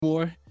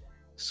more.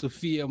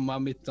 Sophia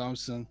Mohammed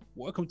Thompson,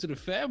 welcome to the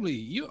family.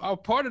 You are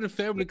part of the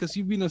family because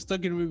you've been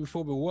stuck in it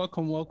before, but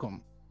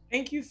welcome.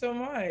 Thank you so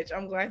much.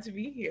 I'm glad to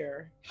be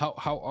here. How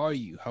are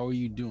you? How are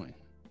you doing?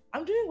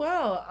 I'm doing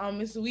well.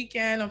 It's the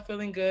weekend. I'm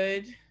feeling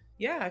good.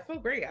 Yeah, I feel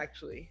great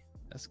actually.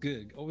 That's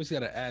good. Always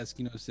gotta ask,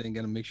 what I'm saying,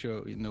 gotta make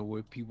sure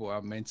where people are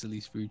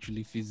mentally,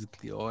 spiritually,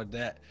 physically, all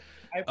that.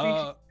 I appreciate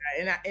Uh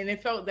that, and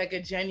it felt like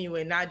a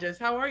genuine, not just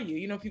how are you.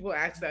 People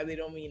ask that they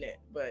don't mean it,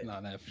 but no,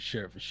 no, for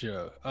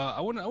sure. I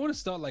wanna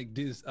start like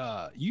this.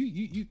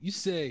 You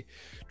say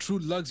true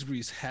luxury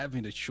is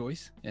having the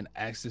choice and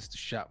access to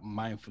shop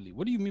mindfully.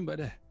 What do you mean by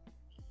that?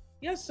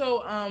 yeah.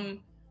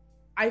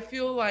 I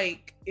feel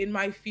like in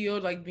my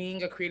field, like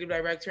being a creative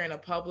director and a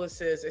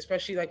publicist,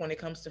 especially like when it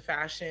comes to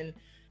fashion,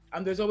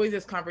 there's always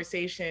this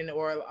conversation,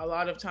 or a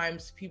lot of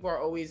times people are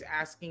always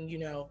asking,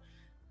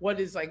 what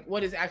is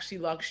actually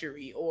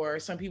luxury? Or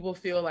some people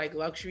feel like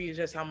luxury is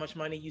just how much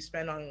money you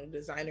spend on a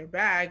designer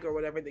bag or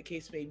whatever the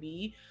case may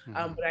be.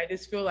 Mm-hmm. But I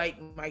just feel like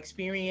my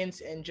experience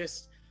and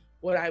just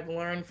what I've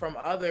learned from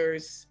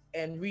others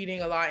and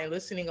reading a lot and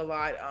listening a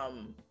lot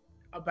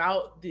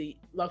about the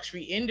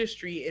luxury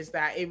industry is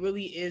that it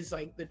really is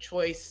like the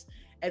choice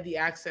and the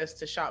access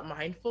to shop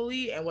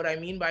mindfully. And what I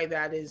mean by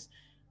that is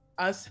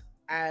us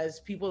as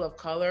people of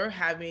color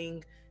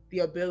having the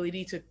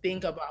ability to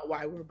think about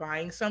why we're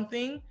buying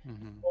something,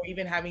 Mm-hmm. or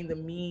even having the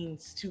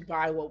means to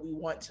buy what we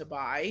want to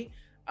buy.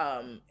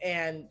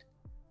 And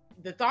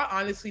the thought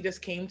honestly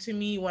just came to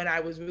me when I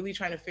was really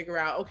trying to figure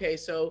out, okay,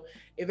 so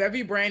if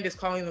every brand is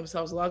calling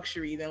themselves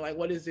luxury, then like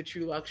what is the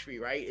true luxury,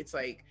 right? It's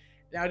like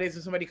nowadays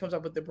when somebody comes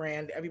up with the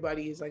brand,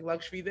 everybody is like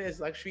luxury this,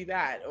 luxury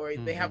that, or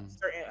they have a Mm-hmm.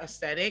 certain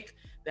aesthetic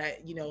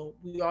that,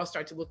 we all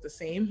start to look the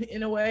same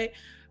in a way.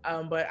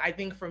 But I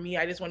think for me,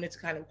 I just wanted to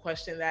kind of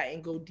question that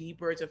and go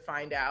deeper to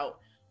find out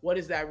what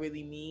does that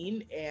really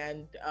mean.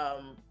 And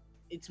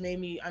it's made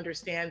me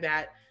understand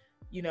that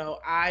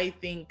I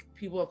think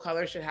people of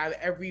color should have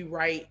every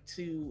right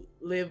to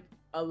live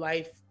a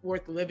life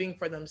worth living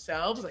for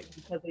themselves, like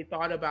because they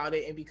thought about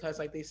it and because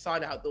like they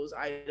sought out those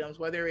items,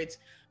 whether it's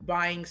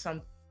buying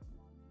something,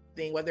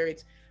 whether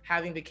it's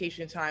having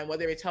vacation time,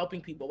 whether it's helping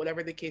people,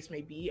 whatever the case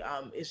may be.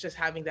 It's just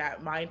having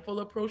that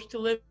mindful approach to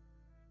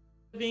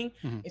living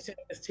instead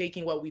of just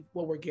taking what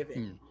we're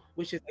given,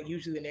 which is like Mm-hmm.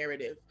 usually the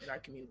narrative in our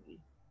community.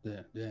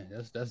 Yeah,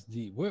 that's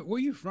deep. Where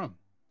you from?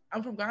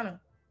 I'm from Ghana.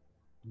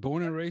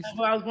 Born and raised?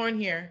 Well, I was born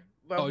here,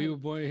 Oh, but you were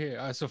born here.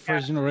 All right, so yeah,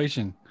 first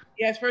generation.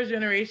 yes, first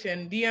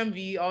generation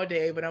DMV all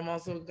day, but I'm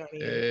also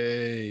Ghanaian.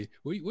 Hey,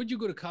 where'd you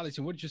go to college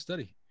and what did you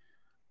study?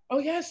 Oh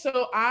yeah,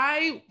 so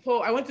I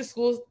went to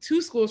school,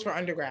 two schools for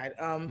undergrad.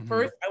 Mm-hmm.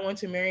 First I went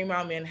to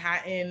Marymount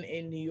Manhattan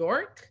in New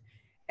York,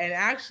 and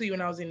actually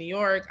when I was in New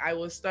York, I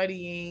was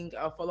studying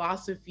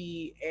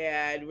philosophy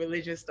and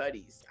religious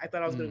studies. I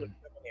thought I was going to go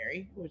Mm-hmm. to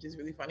seminary, which is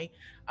really funny.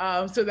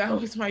 So that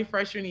was my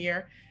freshman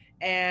year,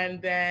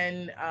 and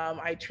then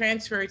I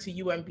transferred to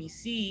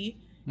UMBC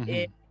in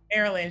Mm-hmm.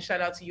 Maryland.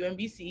 Shout out to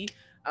UMBC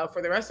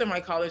for the rest of my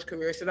college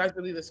career. So that's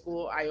really the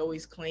school I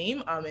always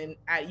claim. And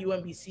at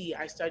UMBC,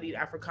 I studied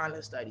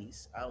Africana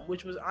Studies,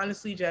 which was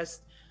honestly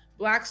just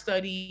Black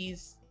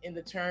studies in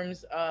the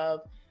terms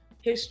of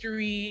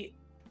history,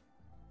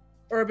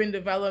 urban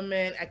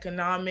development,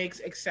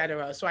 economics,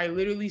 etc. So I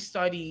literally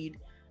studied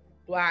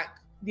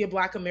the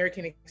Black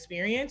American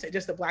experience,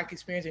 just the Black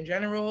experience in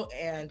general,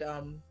 and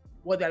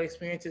what that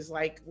experience is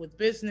like with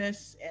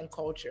business and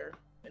culture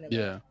in America.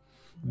 Yeah.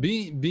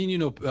 Being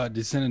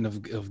descendant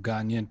of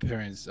Ghanaian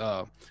parents,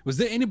 was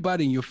there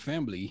anybody in your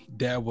family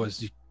that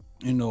was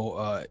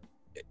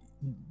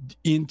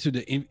into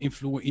the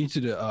influence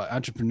into the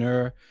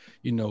entrepreneur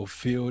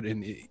field,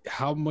 and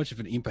how much of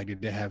an impact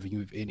did they have on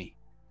you, if any?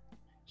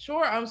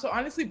 Sure. So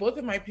honestly, both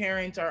of my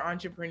parents are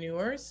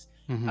entrepreneurs.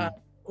 Uh, Mm-hmm.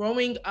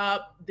 Growing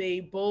up,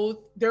 they're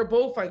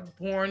both like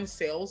born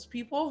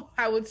salespeople.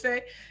 I would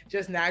say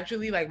just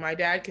naturally. Like my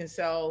dad can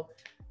sell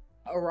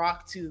a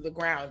rock to the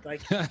ground,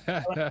 like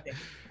anything.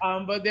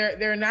 But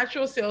they're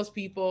natural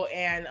salespeople,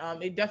 and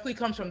it definitely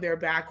comes from their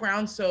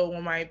background. So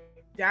when my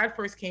dad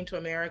first came to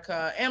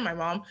America and my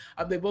mom,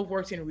 they both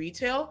worked in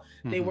retail.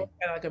 They Mm-hmm. worked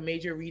at like a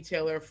major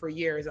retailer for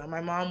years.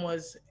 My mom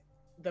was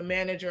the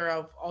manager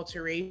of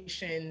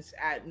alterations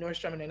at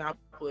Nordstrom in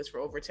Annapolis for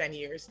over 10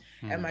 years.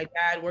 And my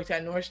Mm-hmm. dad worked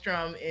at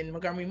Nordstrom in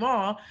Montgomery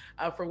Mall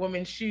for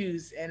women's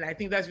shoes. And I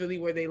think that's really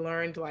where they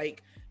learned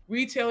like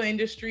retail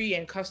industry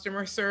and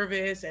customer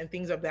service and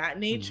things of that Mm-hmm.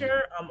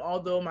 nature.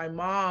 Although my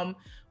mom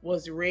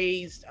was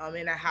raised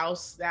in a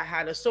house that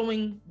had a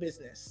sewing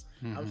business.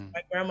 So Mm-hmm.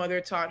 my grandmother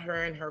taught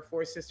her and her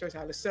four sisters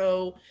how to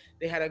sew.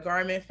 They had a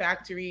garment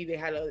factory. They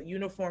had a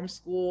uniform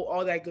school,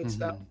 all that good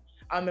stuff.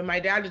 Mm-hmm. And my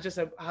dad is just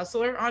a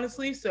hustler,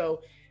 honestly.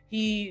 So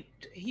he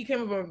came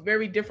from a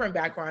very different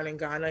background in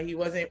Ghana. He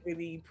wasn't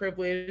really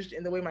privileged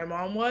in the way my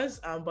mom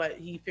was, but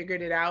he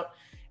figured it out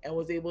and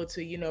was able to,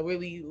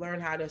 really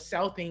learn how to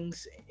sell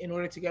things in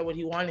order to get what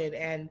he wanted.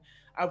 And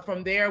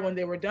from there, when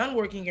they were done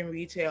working in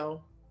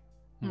retail,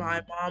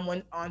 My mom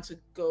went on to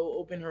go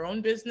open her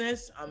own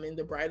business in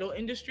the bridal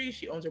industry.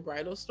 She owns a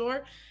bridal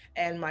store.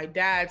 And my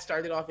dad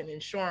started off in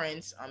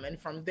insurance. And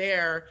from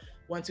there,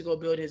 went to go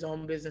build his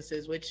own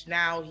businesses, which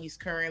now he's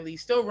currently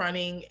still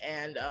running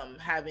and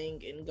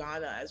having in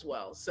Ghana as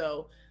well.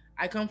 So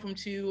I come from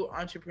two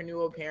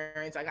entrepreneurial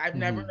parents. Like I've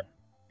never,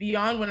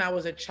 beyond when I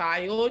was a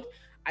child,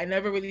 I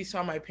never really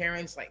saw my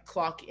parents like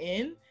clock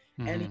in.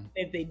 And even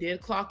if they did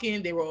clock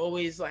in, they were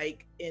always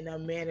like in a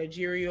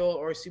managerial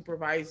or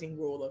supervising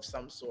role of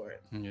some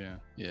sort.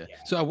 Yeah.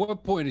 So at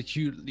what point did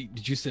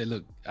you say,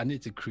 look, I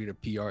need to create a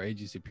PR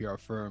agency, PR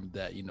firm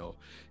that, you know,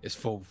 is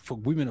for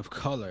women of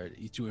color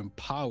to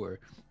empower,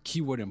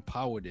 keyword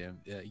empower them,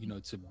 you know,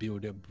 to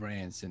build their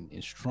brands and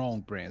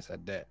strong brands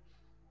at that?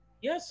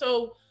 Yeah.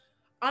 So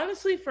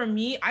honestly, for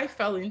me, I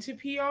fell into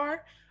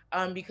PR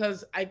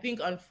because I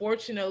think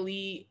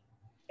unfortunately,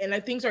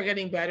 and things are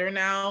getting better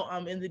now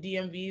in the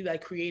DMV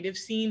like creative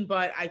scene,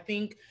 but I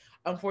think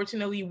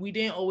unfortunately we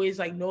didn't always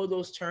like know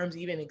those terms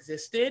even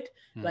existed.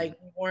 Like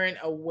we weren't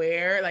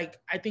aware. Like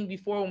I think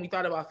before when we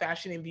thought about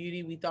fashion and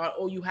beauty, we thought,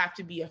 oh, you have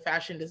to be a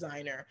fashion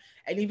designer.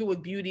 And even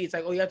with beauty, it's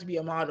like, oh, you have to be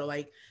a model.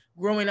 Like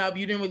growing up,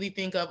 you didn't really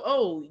think of,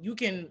 oh, you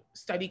can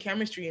study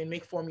chemistry and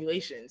make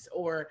formulations,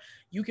 or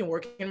you can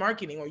work in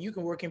marketing, or you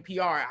can work in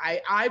PR.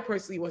 I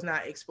personally was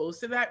not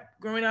exposed to that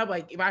growing up.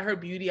 Like if I heard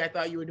beauty, I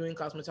thought you were doing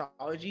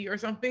cosmetology or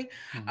something.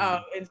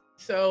 And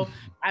so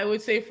I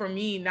would say for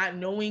me, not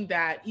knowing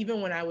that,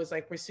 even when I was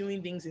like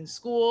pursuing things in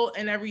school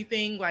and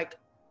everything, like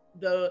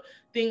the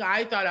thing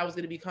I thought I was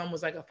going to become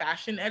was like a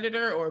fashion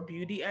editor or a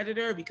beauty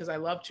editor, because I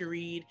love to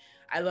read.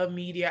 I love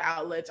media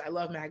outlets. I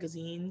love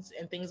magazines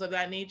and things of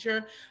that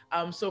nature.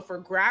 So for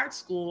grad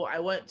school, I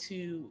went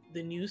to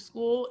the New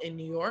School in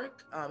New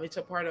York. It's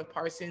a part of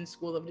Parsons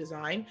School of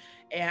Design.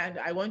 And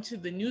I went to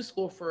the New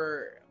School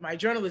for my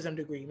journalism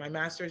degree, my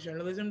master's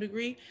journalism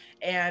degree.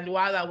 And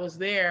while I was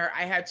there,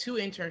 I had two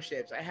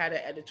internships. I had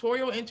an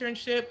editorial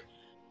internship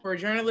for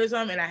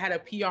journalism, and I had a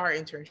PR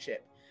internship.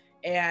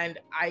 And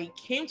I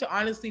came to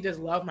honestly just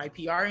love my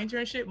PR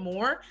internship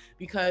more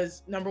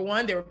because number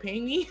one, they were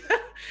paying me.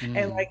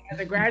 And like as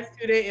a grad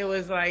student, it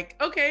was like,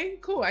 okay,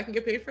 cool, I can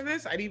get paid for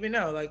this. I didn't even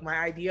know, like my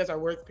ideas are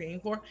worth paying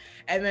for.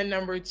 And then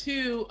number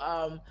two,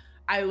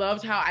 I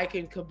loved how I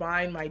could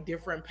combine my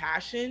different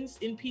passions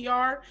in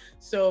PR.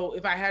 So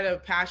if I had a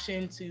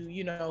passion to,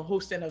 you know,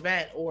 host an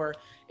event, or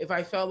if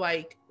I felt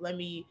like, let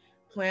me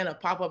plan a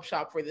pop-up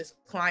shop for this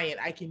client,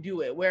 I can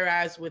do it.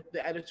 Whereas with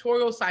the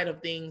editorial side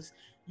of things,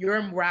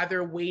 you're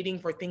rather waiting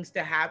for things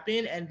to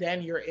happen and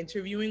then you're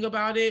interviewing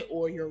about it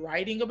or you're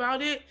writing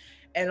about it.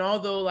 And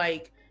although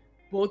like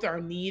both are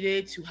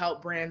needed to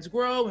help brands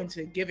grow and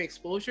to give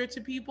exposure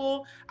to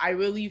people, I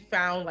really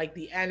found like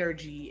the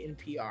energy in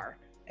PR.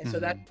 And so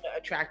that's what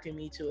attracted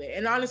me to it.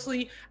 And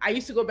honestly, I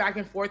used to go back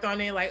and forth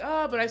on it, like,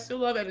 oh, but I still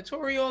love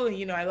editorial and,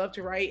 you know, I love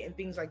to write and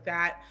things like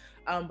that.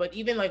 But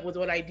even like with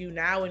what I do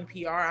now in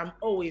PR, I'm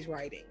always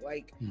writing.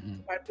 Like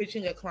if I'm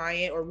pitching a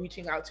client or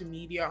reaching out to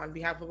media on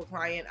behalf of a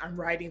client, I'm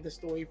writing the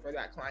story for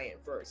that client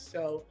first.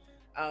 So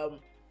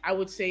I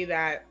would say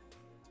that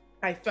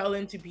I fell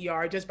into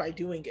PR just by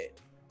doing it.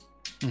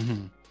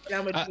 And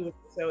I'm a do it,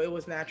 so it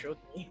was natural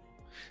to me.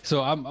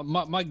 So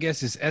my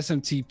guess is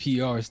SMT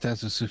PR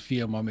stands for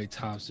Sophia Mame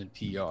Thompson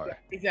PR. Yeah,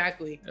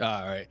 exactly.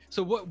 All right.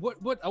 So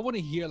what I want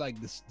to hear like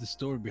the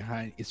story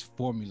behind its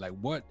forming. Like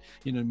what,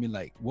 you know what I mean?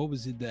 Like what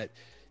was it that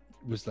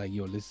was like,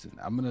 yo, listen,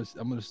 I'm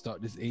gonna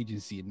start this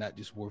agency and not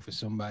just work for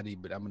somebody,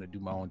 but I'm gonna do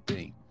my own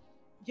thing.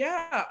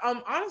 Yeah.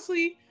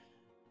 Honestly,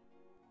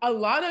 a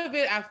lot of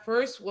it at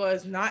first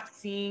was not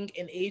seeing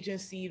an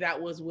agency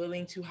that was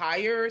willing to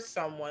hire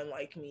someone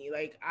like me.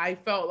 Like I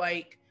felt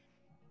like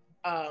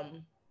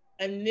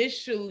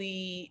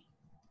initially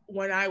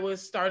when I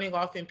was starting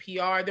off in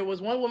PR, there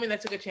was one woman that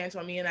took a chance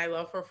on me and I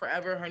love her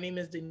forever. Her name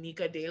is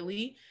Danica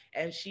Daly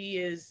and she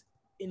is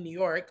in New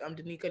York.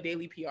 Danica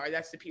Daly PR.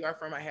 That's the PR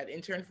firm I had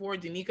interned for.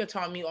 Danica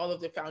taught me all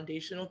of the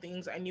foundational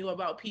things I knew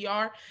about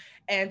PR.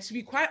 And to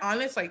be quite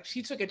honest, like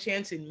she took a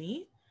chance in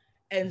me.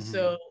 And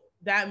so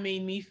that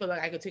made me feel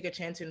like I could take a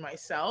chance in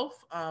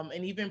myself.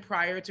 And even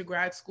prior to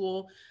grad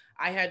school,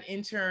 I had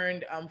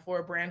interned for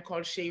a brand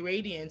called Shea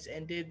Radiance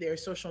and did their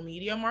social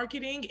media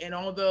marketing. And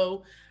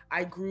although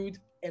I grew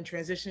and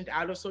transitioned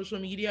out of social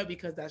media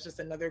because that's just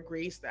another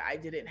grace that I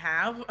didn't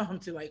have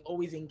to like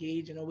always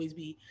engage and always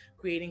be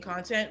creating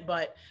content.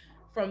 But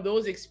from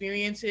those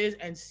experiences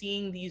and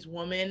seeing these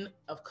women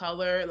of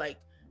color, like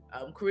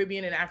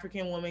Caribbean and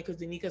African women, because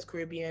Danica's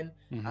Caribbean,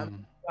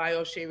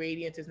 Bio Shea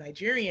Radiance is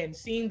Nigerian,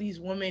 seeing these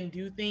women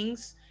do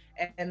things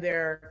and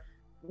they're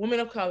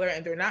women of color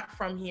and they're not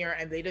from here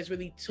and they just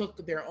really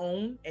took their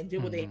own and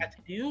did what they had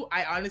to do.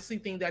 I honestly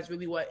think that's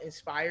really what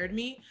inspired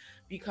me,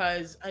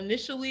 because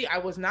initially I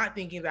was not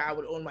thinking that I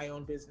would own my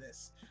own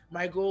business.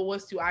 My goal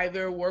was to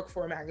either work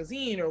for a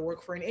magazine or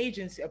work for an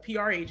agency, a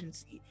PR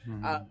agency.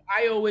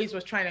 I always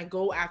was trying to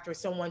go after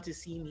someone to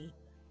see me.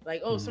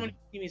 Like, oh, someone to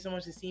see me,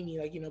 someone to see me,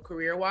 like, you know,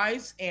 career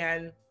wise.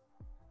 And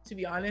to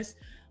be honest,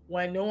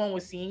 when no one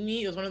was seeing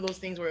me, it was one of those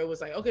things where it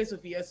was like, okay,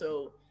 Sophia,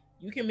 so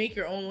you can make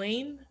your own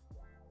lane,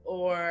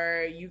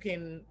 or you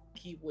can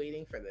keep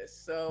waiting for this.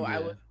 So I Yeah.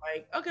 was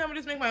like, okay, I'm gonna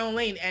just make my own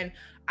lane. And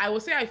I will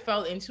say I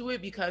fell into it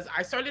because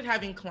I started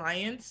having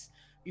clients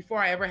before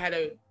I ever had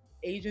a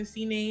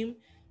agency name,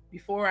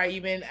 before I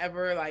even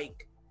ever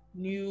like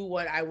knew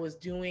what I was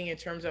doing in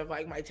terms of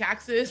like my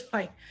taxes.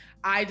 Like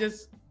I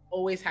just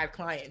always had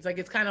clients. Like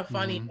it's kind of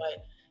funny, Mm-hmm.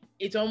 but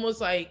it's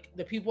almost like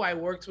the people I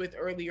worked with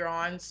earlier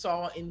on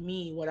saw in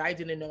me what I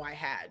didn't know I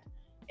had.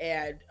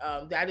 And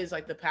that is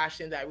like the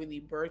passion that really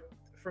birthed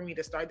for me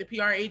to start the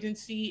PR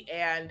agency.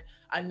 And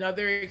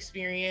another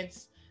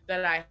experience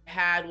that I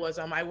had was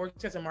I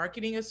worked as a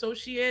marketing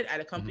associate at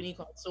a Mm-hmm. company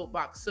called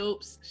Soapbox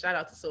Soaps. Shout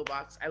out to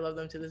Soapbox. I love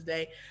them to this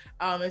day.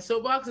 And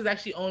Soapbox is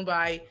actually owned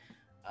by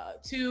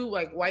two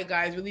like white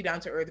guys, really down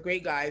to earth,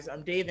 great guys,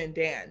 Dave and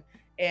Dan.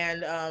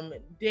 And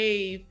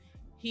Dave,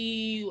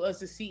 he was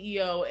the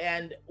CEO.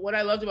 And what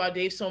I loved about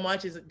Dave so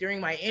much is during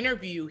my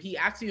interview, he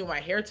asked me what my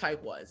hair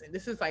type was. And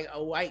this is like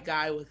a white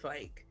guy with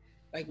like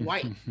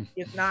white.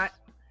 It's not,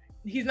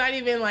 he's not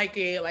even like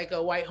a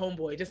white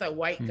homeboy, just a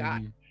white guy.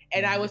 Mm-hmm.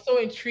 And I was so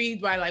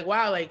intrigued by like,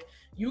 wow, like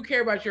you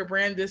care about your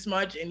brand this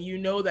much, and you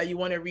know that you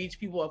want to reach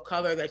people of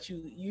color, that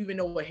you even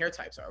know what hair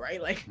types are,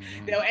 right? Like,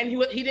 Mm-hmm. you know,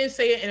 and he didn't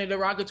say it in a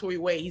derogatory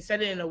way. He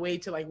said it in a way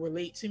to like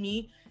relate to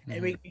me and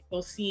Mm-hmm. make me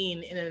feel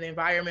seen in an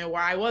environment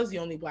where I was the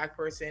only Black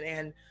person.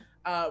 And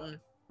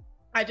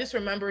I just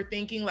remember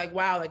thinking like,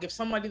 wow, like if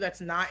somebody that's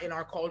not in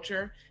our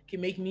culture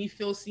can make me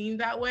feel seen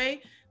that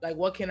way, like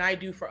what can I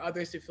do for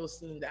others to feel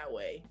seen that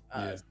way?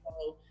 Yeah.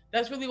 So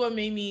that's really what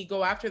made me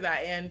go after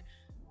that. And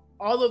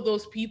all of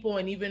those people,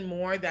 and even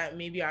more that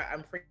maybe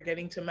I'm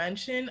forgetting to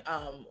mention,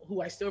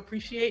 who I still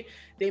appreciate,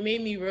 they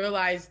made me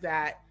realize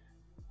that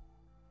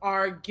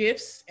our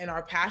gifts and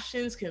our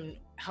passions can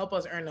help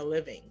us earn a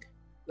living.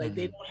 Like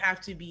they don't have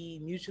to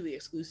be mutually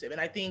exclusive. And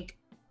I think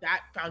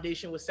that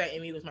foundation was set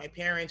in me with my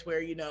parents,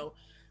 where, you know,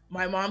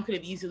 my mom could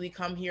have easily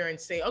come here and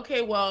say,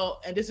 okay, well,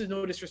 and this is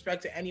no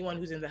disrespect to anyone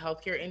who's in the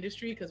healthcare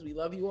industry, because we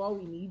love you all,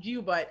 we need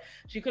you. But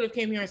she could have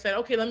came here and said,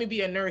 okay, let me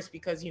be a nurse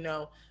because, you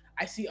know,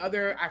 I see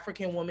other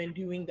African women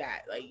doing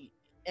that. Like,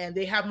 and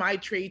they have my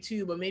trade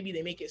too, but maybe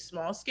they make it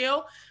small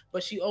scale.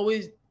 But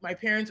my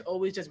parents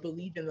always just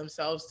believed in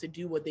themselves to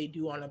do what they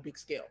do on a big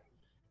scale.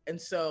 And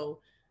so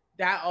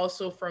that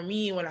also for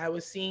me, when I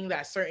was seeing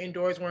that certain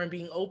doors weren't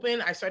being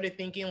open, I started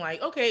thinking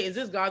like, okay, is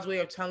this God's way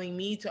of telling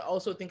me to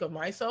also think of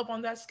myself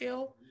on that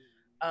scale?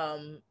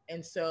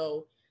 And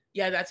so,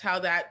 yeah, that's how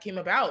that came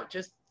about.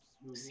 Just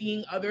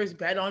seeing others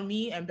bet on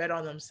me and bet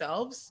on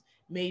themselves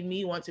made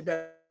me want to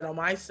bet on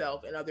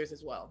myself and others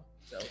as well.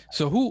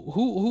 So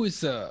who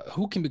is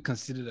who can be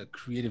considered a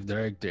creative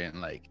director, and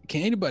like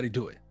can anybody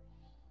do it?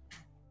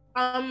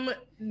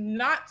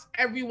 Not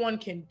everyone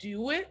can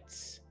do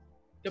it,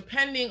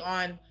 depending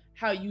on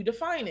how you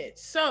define it.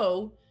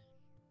 So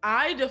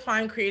I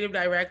define creative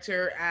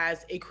director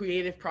as a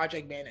creative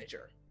project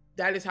manager.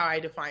 That is how I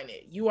define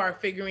it. You are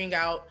figuring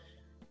out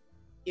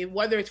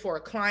whether it's for a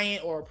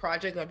client or a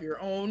project of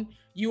your own,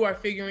 you are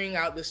figuring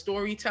out the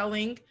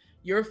storytelling.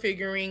 You're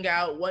figuring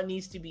out what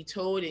needs to be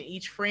told in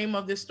each frame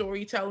of the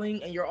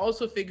storytelling. And you're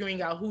also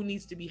figuring out who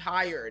needs to be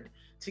hired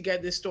to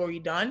get this story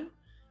done.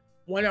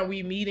 When are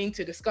we meeting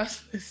to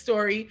discuss the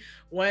story?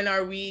 When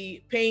are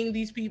we paying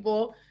these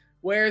people?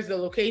 Where is the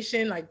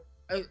location? Like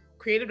a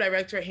creative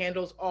director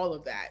handles all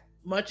of that,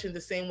 much in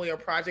the same way a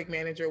project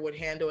manager would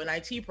handle an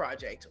IT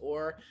project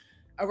or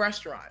a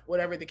restaurant,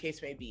 whatever the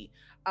case may be.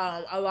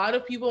 A lot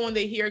of people, when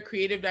they hear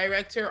creative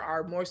director,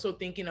 are more so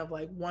thinking of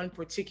like one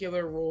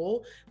particular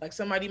role. Like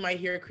somebody might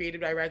hear a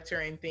creative director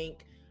and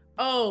think,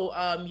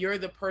 oh, you're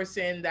the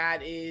person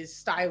that is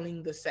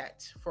styling the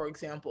set, for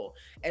example.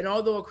 And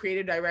although a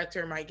creative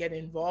director might get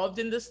involved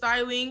in the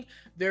styling,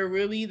 they're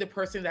really the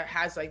person that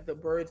has like the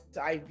bird's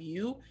eye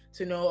view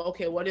to know,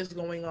 okay, what is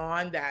going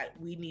on that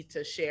we need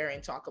to share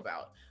and talk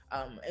about.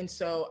 And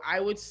so I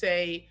would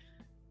say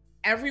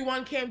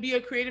everyone can't be a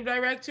creative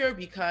director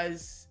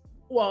because,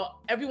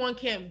 well, everyone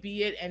can't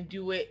be it and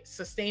do it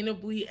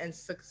sustainably and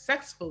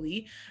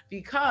successfully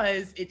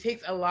because it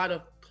takes a lot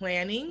of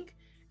planning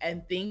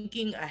and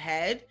thinking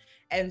ahead.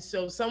 And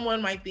so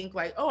someone might think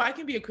like, oh, I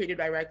can be a creative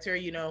director,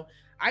 you know,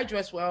 I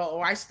dress well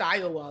or I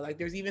style well. Like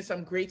there's even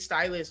some great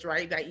stylists,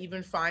 right, that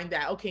even find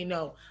that, okay,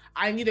 no,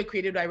 I need a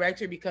creative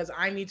director because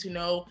I need to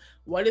know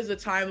what is the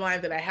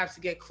timeline that I have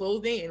to get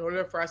clothing in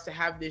order for us to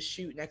have this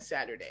shoot next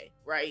Saturday,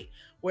 right?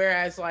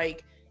 Whereas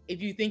like,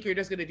 if you think you're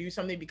just going to do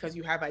something because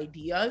you have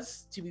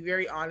ideas, to be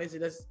very honest,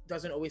 it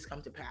doesn't always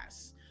come to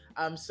pass.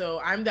 So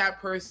I'm that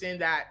person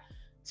that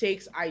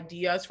takes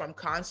ideas from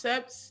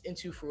concepts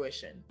into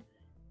fruition,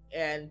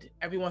 and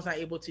everyone's not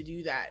able to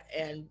do that,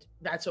 and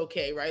that's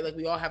okay, right? Like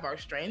we all have our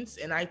strengths,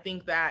 and I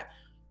think that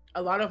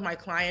a lot of my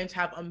clients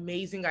have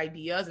amazing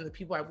ideas, and the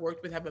people I've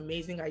worked with have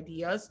amazing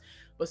ideas,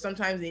 but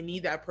sometimes they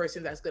need that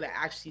person that's going to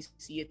actually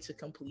see it to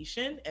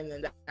completion, and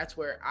then that's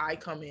where I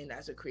come in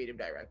as a creative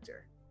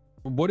director.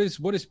 What is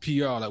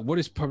PR? Like what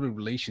is public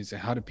relations, and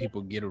how do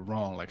people get it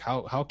wrong? Like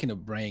how can a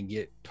brand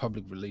get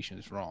public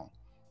relations wrong?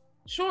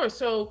 Sure.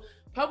 So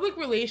public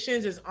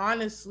relations is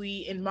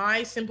honestly, in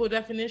my simple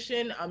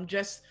definition,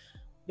 just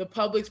the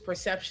public's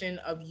perception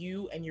of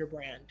you and your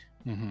brand.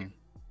 Mm-hmm.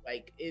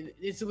 Like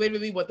it's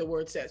literally what the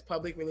word says,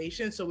 public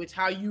relations. So it's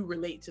how you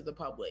relate to the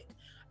public.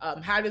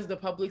 How does the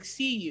public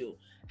see you?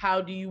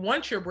 How do you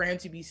want your brand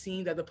to be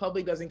seen that the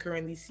public doesn't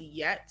currently see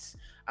yet?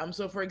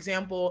 So for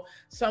example,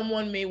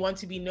 someone may want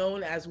to be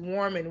known as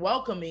warm and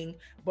welcoming,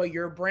 but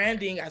your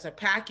branding as a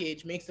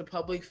package makes the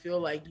public feel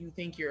like you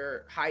think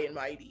you're high and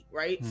mighty,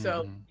 right? Mm-hmm.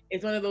 So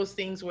it's one of those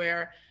things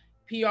where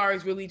PR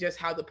is really just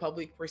how the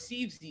public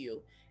perceives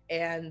you.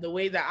 And the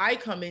way that I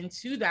come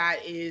into that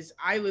is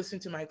I listen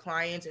to my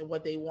clients and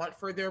what they want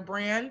for their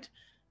brand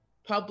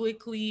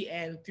publicly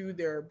and through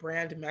their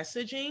brand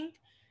messaging.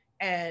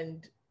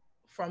 And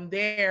from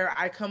there,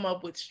 I come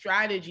up with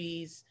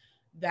strategies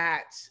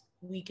that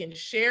we can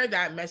share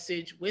that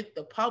message with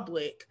the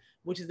public,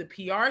 which is the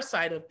PR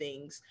side of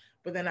things.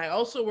 But then I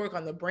also work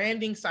on the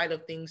branding side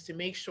of things to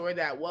make sure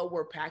that what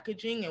we're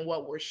packaging and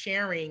what we're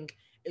sharing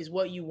is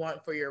what you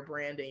want for your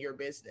brand and your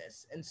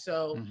business. And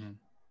so,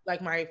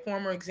 like my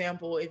former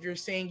example, if you're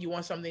saying you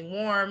want something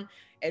warm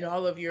and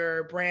all of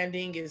your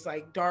branding is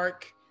like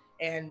dark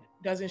and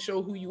doesn't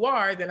show who you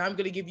are, then I'm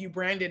going to give you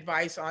brand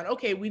advice on,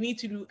 okay, we need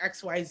to do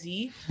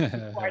XYZ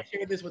before I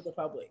share this with the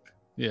public.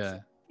 Yeah. So,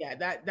 yeah,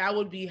 that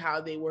would be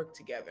how they work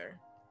together.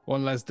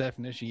 One last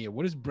definition here.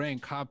 What is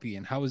brand copy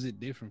and how is it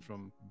different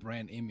from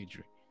brand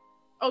imagery?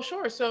 Oh,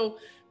 sure. So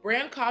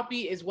brand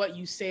copy is what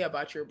you say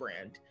about your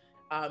brand.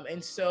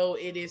 And so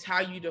it is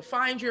how you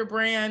define your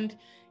brand.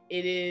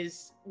 It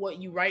is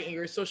what you write in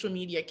your social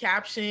media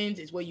captions.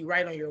 It's what you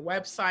write on your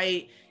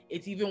website.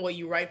 It's even what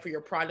you write for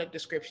your product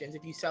descriptions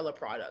if you sell a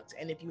product.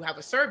 And if you have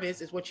a service,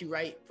 it's what you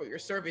write for your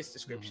service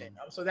description.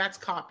 So that's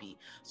copy.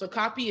 So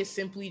copy is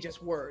simply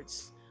just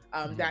words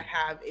that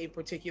have a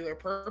particular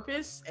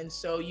purpose. And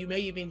so you may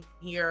even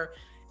hear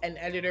an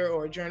editor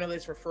or a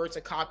journalist refer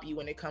to copy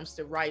when it comes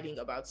to writing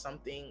about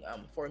something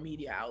for a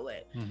media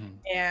outlet.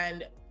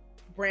 And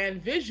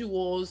brand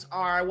visuals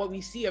are what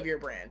we see of your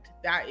brand.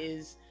 That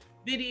is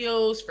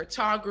videos,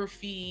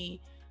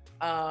 photography,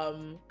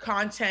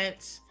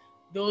 content.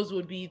 Those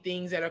would be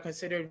things that are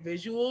considered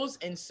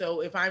visuals. And so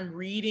if I'm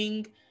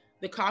reading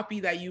the copy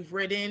that you've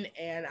written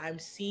and I'm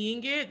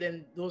seeing it,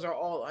 then those are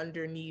all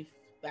underneath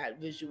that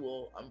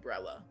visual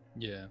umbrella.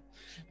 Yeah.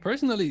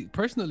 Personally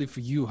for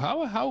you,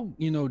 how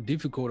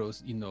difficult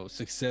or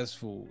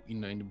successful,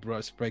 in the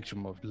broad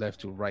spectrum of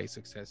left to right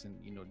success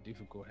and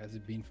difficult has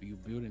it been for you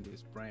building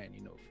this brand,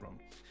 from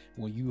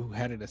when you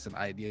had it as an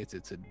idea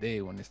to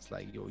today when it's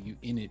like, you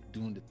in it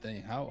doing the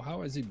thing? How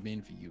has it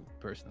been for you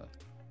personally?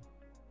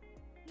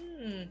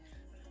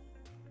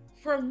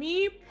 For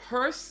me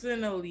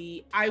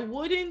personally, I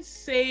wouldn't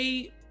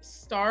say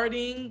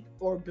starting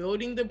or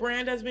building the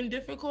brand has been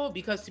difficult,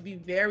 because to be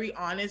very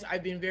honest,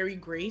 I've been very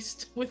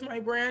graced with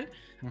my brand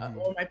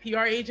or my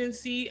PR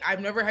agency.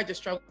 I've never had to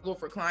struggle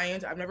for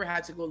clients. I've never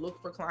had to go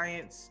look for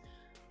clients.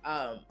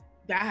 That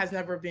has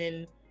never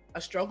been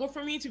a struggle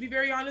for me, to be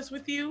very honest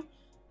with you.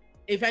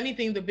 If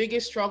anything, the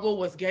biggest struggle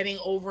was getting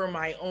over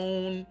my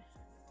own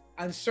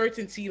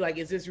uncertainty, like,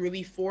 is this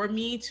really for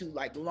me to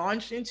like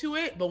launch into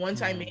it? But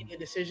once I made the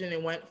decision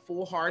and went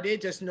full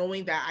hearted, just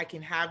knowing that I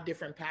can have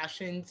different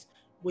passions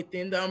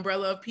within the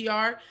umbrella of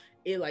PR,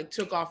 it like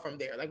took off from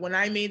there. Like when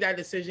I made that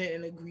decision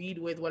and agreed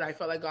with what I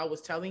felt like God was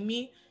telling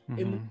me,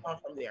 it moved on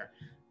from there.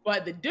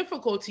 But the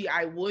difficulty,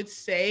 I would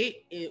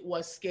say, it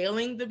was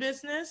scaling the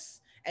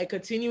business and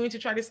continuing to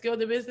try to scale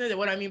the business. And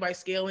what I mean by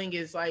scaling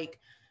is like,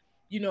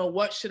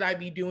 what should I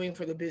be doing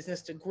for the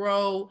business to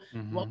grow?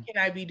 What can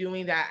I be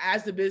doing that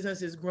as the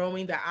business is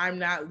growing, that I'm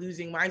not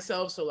losing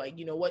myself? So like,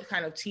 what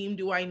kind of team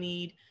do I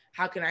need?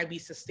 How can I be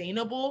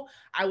sustainable?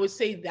 I would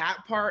say that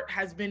part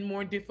has been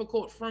more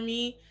difficult for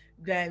me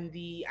than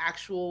the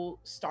actual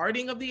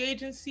starting of the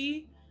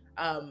agency,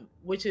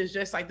 which is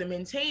just like the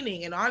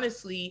maintaining. And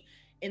honestly,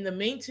 in the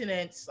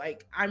maintenance,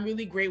 like I'm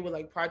really great with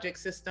like project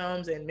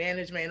systems and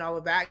management and all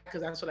of that,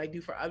 because that's what I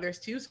do for others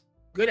too. So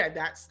good at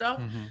that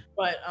stuff.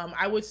 But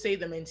I would say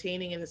the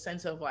maintaining in the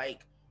sense of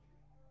like,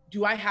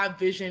 do I have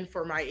vision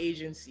for my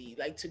agency,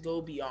 like to go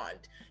beyond?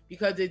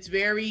 Because it's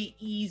very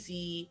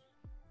easy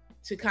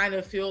to kind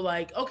of feel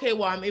like, okay,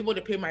 well, I'm able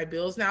to pay my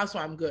bills now, so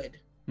I'm good.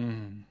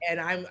 And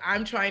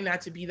I'm trying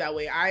not to be that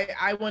way.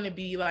 I want to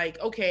be like,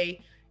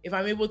 okay, if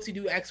I'm able to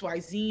do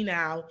XYZ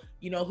now,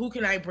 who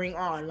can I bring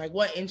on? Like,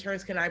 what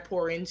interns can I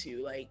pour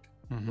into? Like,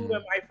 who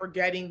am I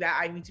forgetting that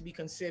I need to be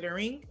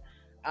considering?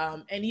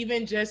 And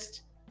even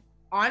just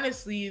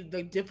honestly,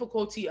 the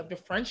difficulty of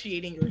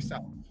differentiating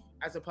yourself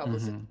as a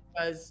publicist,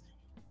 because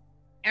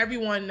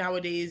everyone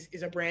nowadays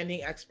is a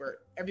branding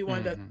expert.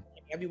 Everyone does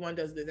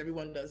this,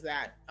 everyone does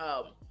that.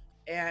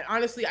 And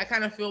honestly, I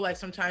kind of feel like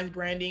sometimes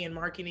branding and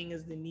marketing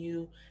is the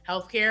new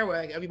healthcare,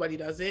 where like everybody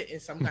does it in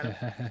some kind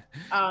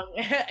of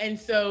and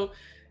so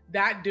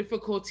that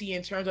difficulty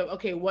in terms of,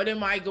 okay, what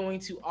am I going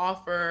to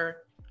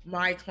offer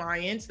my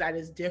clients that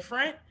is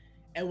different?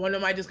 And what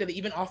am I just going to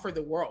even offer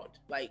the world?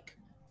 Like,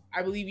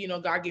 I believe,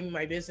 God gave me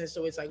my business.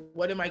 So it's like,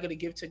 what am I going to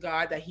give to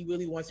God that he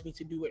really wants me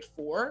to do it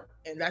for?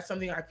 And that's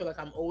something I feel like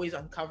I'm always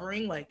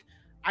uncovering. Like,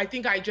 I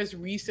think I just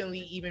recently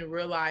even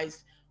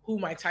realized who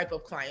my type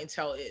of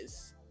clientele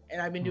is.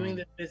 And I've been doing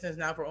this business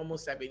now for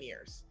almost 7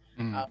 years.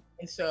 Mm.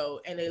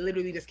 And it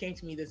literally just came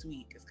to me this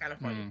week. It's kind of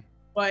funny. Mm.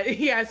 But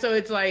yeah, so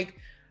it's like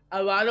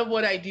a lot of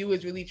what I do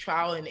is really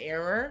trial and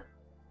error.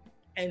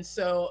 And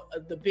so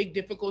the big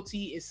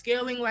difficulty is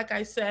scaling, like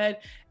I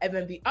said. And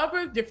then the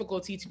other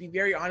difficulty, to be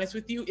very honest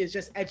with you, is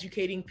just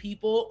educating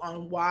people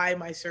on why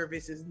my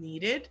service is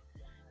needed.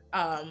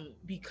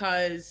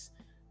 Because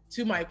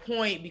to my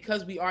point,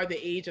 because we are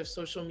the age of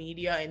social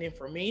media and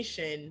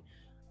information,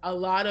 a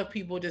lot of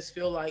people just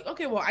feel like,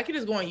 okay, well, I can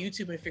just go on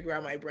YouTube and figure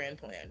out my brand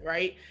plan,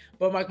 right?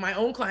 But like my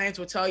own clients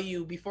will tell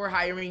you before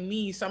hiring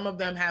me, some of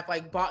them have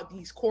like bought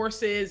these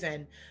courses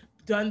and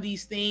done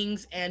these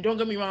things. And don't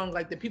get me wrong,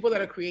 like the people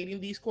that are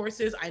creating these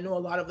courses, I know a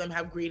lot of them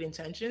have great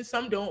intentions.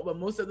 Some don't, but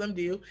most of them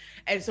do.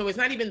 And so it's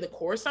not even the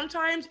course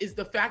sometimes, it's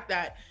the fact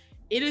that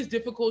it is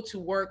difficult to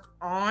work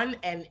on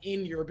and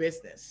in your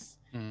business.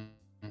 Mm-hmm.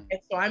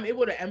 And so I'm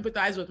able to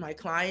empathize with my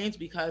clients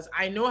because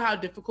I know how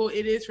difficult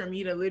it is for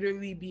me to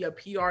literally be a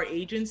PR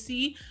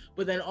agency,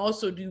 but then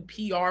also do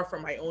PR for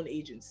my own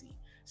agency.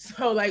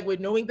 So like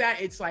with knowing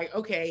that, it's like,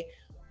 okay,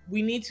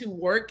 we need to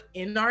work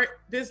in our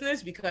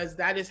business because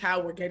that is how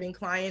we're getting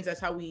clients.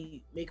 That's how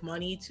we make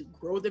money to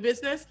grow the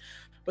business.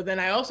 But then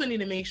I also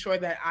need to make sure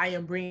that I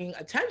am bringing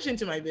attention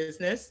to my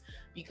business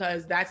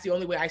because that's the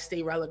only way I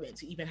stay relevant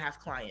to even have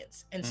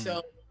clients. And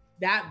so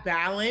that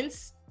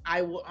balance,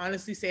 I will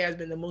honestly say, has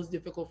been the most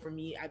difficult for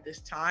me at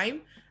this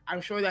time. I'm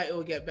sure that it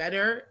will get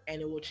better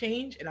and it will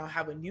change and I'll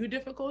have a new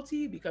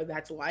difficulty because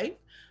that's life.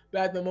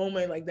 But at the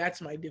moment, like that's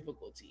my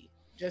difficulty.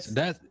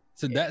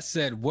 That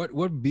said,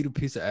 what beautiful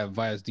piece of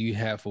advice do you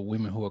have for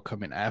women who are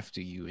coming after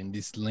you in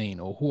this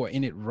lane or who are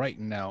in it right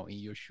now, in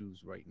your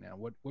shoes right now?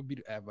 What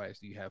beautiful advice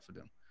do you have for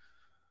them?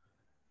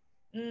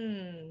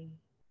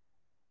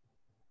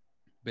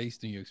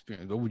 Based on your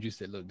experience, what would you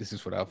say? Look, this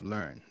is what I've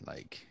learned.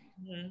 Like,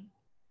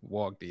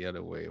 walk the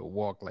other way or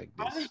walk like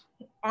this.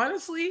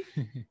 Honestly,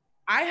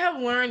 I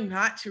have learned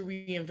not to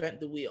reinvent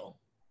the wheel.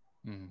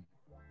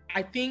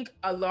 I think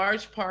a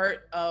large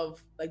part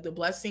of like the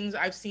blessings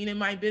I've seen in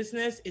my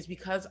business is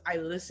because I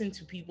listened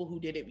to people who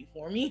did it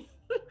before me.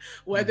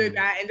 Whether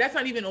that, and that's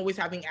not even always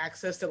having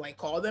access to like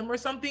call them or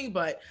something,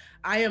 but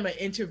I am an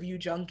interview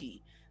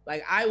junkie.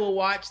 Like I will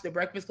watch The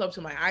Breakfast Club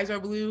till my eyes are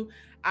blue.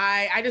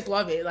 I just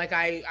love it. Like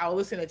I'll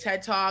listen to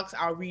TED Talks,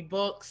 I'll read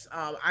books.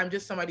 I'm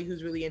just somebody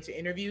who's really into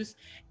interviews.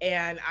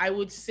 And I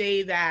would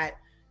say that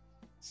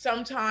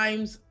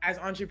sometimes as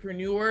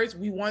entrepreneurs,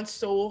 we want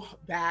so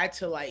bad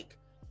to like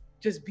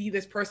just be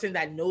this person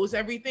that knows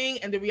everything.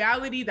 And the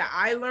reality that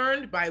I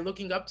learned by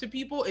looking up to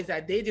people is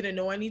that they didn't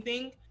know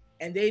anything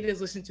and they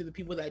just listened to the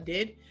people that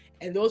did.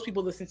 And those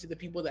people listened to the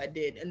people that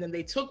did. And then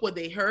they took what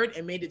they heard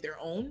and made it their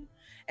own.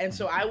 And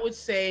so I would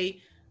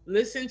say,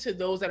 listen to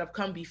those that have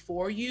come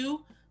before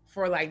you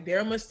for like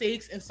their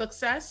mistakes and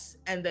success,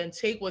 and then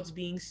take what's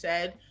being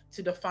said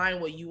to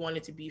define what you want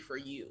it to be for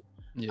you.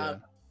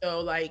 So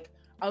like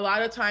a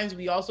lot of times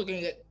we also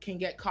can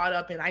get caught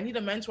up in, I need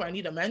a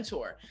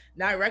mentor,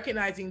 not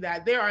recognizing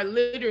that there are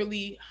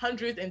literally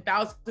hundreds and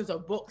thousands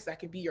of books that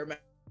can be your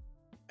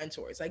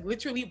mentors. Like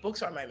literally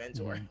books are my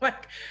mentor.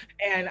 Like,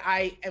 and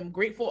I am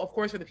grateful, of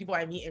course, for the people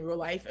I meet in real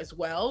life as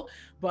well.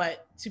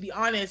 But to be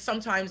honest,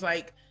 sometimes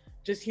like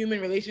just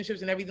human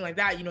relationships and everything like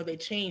that, you know, they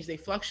change, they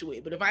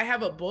fluctuate. But if I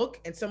have a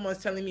book and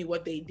someone's telling me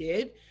what they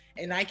did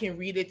and I can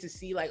read it to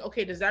see like,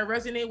 okay, does that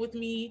resonate with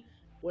me?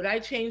 Would I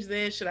change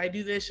this? Should I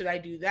do this? Should I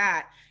do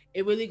that?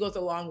 It really goes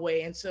a long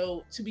way. And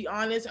so to be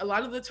honest, a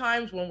lot of the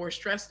times when we're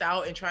stressed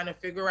out and trying to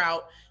figure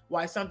out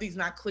why something's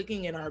not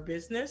clicking in our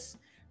business,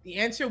 the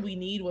answer we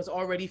need was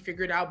already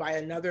figured out by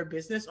another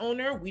business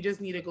owner. We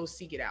just need to go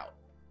seek it out.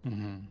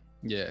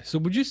 Yeah. So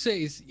would you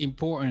say it's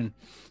important,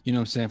 you know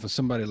what I'm saying, for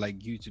somebody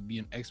like you to be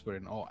an expert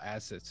in all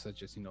assets,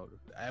 such as, you know,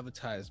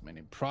 advertisement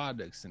and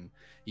products and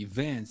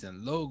events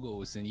and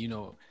logos and, you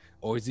know,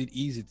 or is it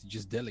easy to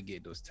just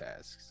delegate those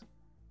tasks?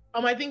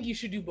 I think you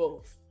should do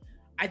both.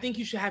 I think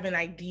you should have an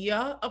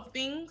idea of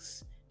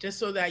things just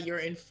so that you're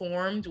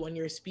informed when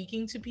you're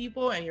speaking to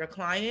people and your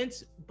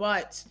clients.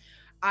 But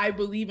I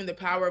believe in the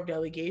power of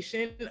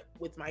delegation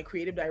with my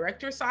creative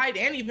director side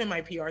and even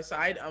my PR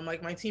side.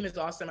 Like my team is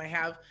awesome. I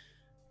have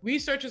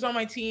researchers on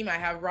my team. I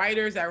have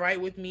writers that write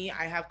with me.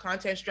 I have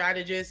content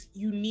strategists.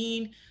 You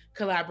need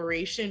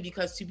collaboration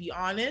because, to be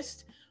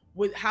honest,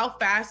 with how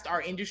fast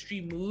our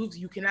industry moves,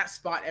 you cannot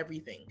spot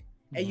everything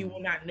and you will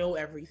not know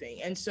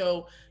everything. And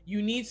so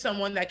you need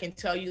someone that can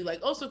tell you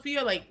like, oh,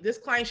 Sophia, like this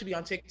client should be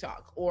on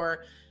TikTok,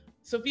 or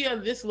Sophia,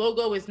 this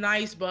logo is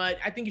nice, but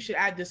I think you should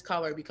add this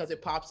color because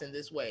it pops in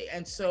this way.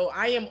 And so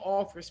I am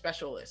all for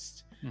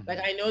specialists. Like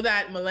I know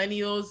that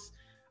millennials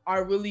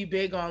are really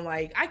big on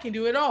like, I can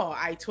do it all.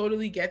 I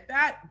totally get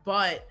that.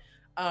 But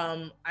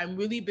I'm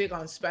really big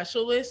on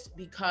specialists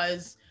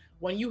because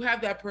when you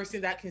have that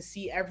person that can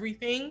see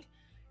everything,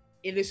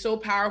 it is so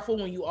powerful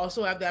when you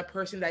also have that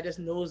person that just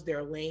knows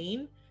their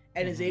lane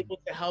and is able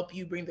to help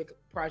you bring the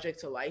project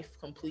to life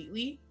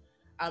completely.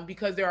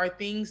 Because there are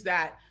things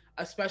that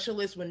A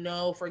specialist would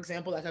know, for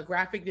example, like a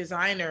graphic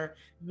designer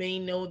may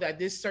know that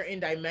this certain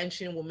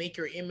dimension will make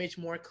your image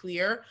more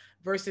clear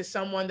versus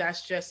someone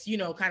that's just,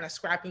 kind of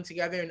scrapping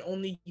together and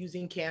only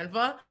using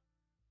Canva.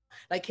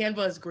 Like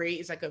Canva is great.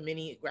 It's like a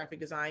mini graphic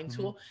design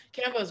tool.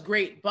 Mm-hmm. Canva is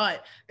great,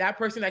 but that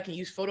person that can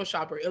use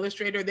Photoshop or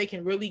Illustrator, they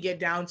can really get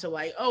down to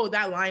like, oh,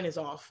 that line is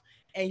off.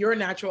 And your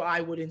natural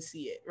eye wouldn't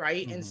see it,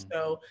 right? And Mm-hmm.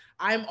 so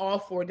I'm all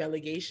for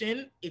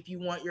delegation if you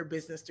want your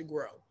business to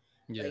grow.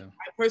 Like Yeah.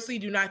 I personally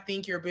do not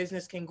think your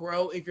business can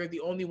grow if you're the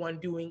only one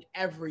doing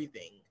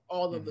everything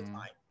all of the Mm-hmm.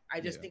 time.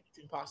 I just Yeah. think it's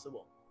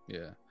impossible.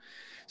 Yeah.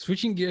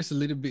 Switching gears a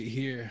little bit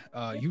here,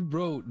 you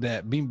wrote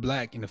that being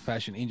black in the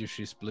fashion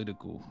industry is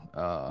political.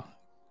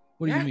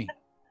 What do you Yeah.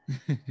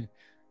 mean?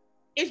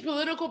 It's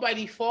political by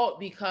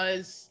default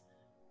because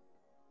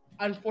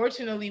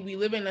unfortunately we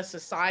live in a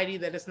society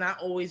that does not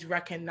always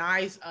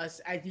recognize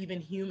us as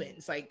even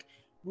humans. Like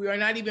we are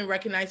not even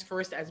recognized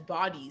first as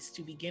bodies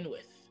to begin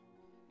with.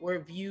 We're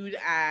viewed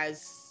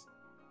as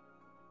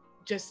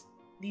just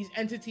these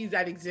entities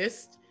that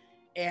exist,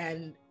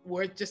 and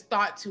we're just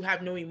thought to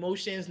have no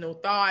emotions, no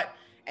thought.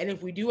 And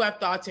if we do have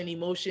thoughts and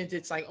emotions,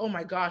 it's like, oh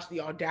my gosh, the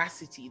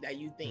audacity that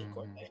you think,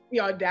 or Mm-hmm. the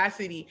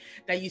audacity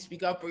that you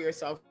speak up for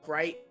yourself,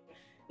 right?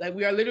 Like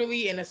we are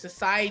literally in a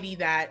society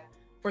that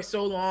for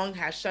so long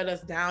has shut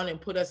us down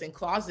and put us in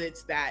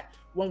closets that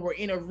when we're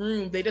in a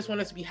room, they just want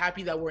us to be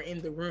happy that we're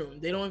in the room.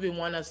 They don't even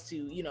want us to,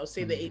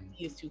 say the Mm-hmm.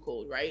 AC is too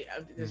cold, right?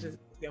 This is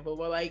Mm-hmm. an example,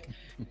 but like,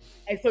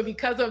 and so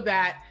because of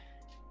that,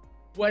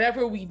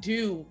 whatever we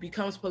do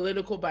becomes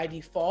political by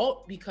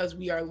default because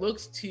we are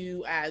looked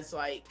to as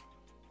like,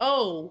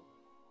 oh,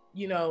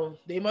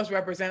 they must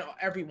represent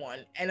everyone.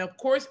 And of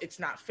course, it's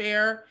not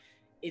fair.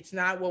 It's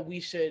not what we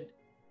should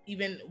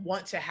even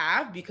want to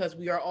have because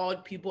we are all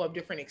people of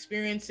different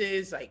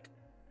experiences. Like,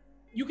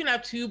 you can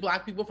have two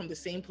Black people from the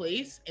same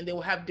place and they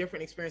will have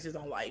different experiences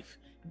on life,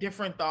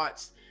 different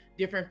thoughts,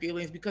 different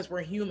feelings because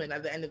we're human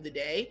at the end of the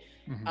day.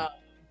 Mm-hmm.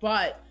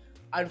 But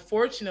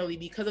unfortunately,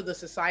 because of the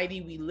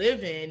society we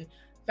live in,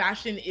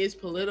 fashion is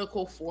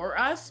political for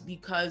us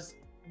because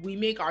we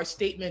make our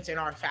statements in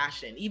our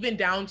fashion, even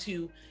down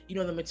to,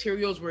 the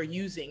materials we're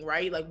using,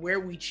 right? Like where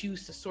we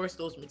choose to source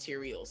those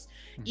materials.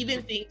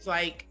 Even things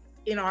like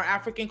in our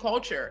African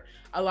culture,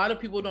 a lot of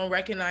people don't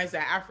recognize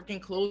that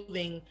African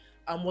clothing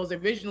was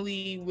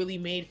originally really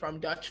made from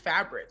Dutch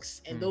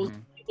fabrics. And those Mm-hmm.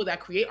 people that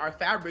create our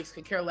fabrics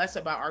could care less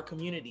about our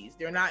communities.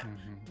 They're not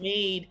Mm-hmm.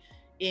 made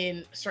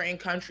in certain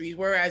countries.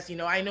 Whereas,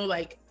 I know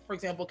like, for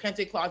example,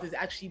 Kente cloth is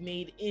actually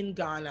made in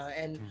Ghana,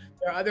 and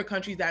there are other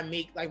countries that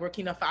make, like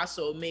Burkina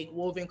Faso, make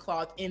woven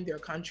cloth in their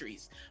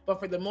countries. But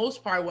for the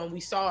most part, when we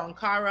saw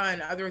Ankara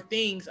and other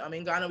things,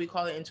 in Ghana we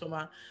call it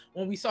Intoma,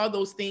 when we saw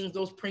those things,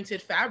 those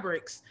printed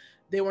fabrics,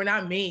 they were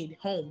not made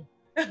home.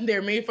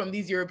 They're made from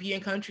these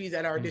European countries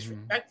that are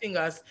disrespecting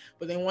us,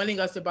 but then wanting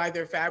us to buy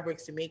their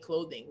fabrics to make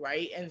clothing,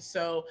 right? And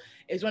so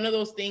it's one of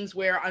those things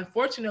where,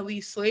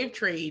 unfortunately, slave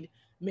trade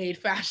made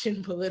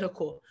fashion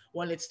political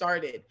when it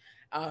started.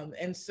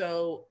 And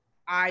so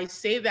I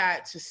say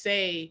that to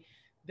say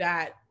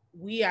that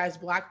we as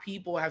Black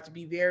people have to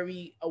be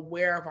very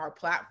aware of our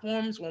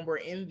platforms when we're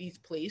in these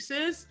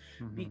places,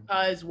 Mm-hmm.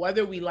 because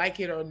whether we like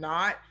it or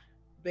not,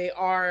 they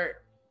are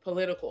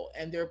political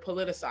and they're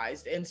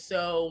politicized. And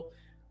so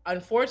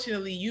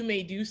unfortunately, you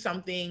may do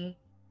something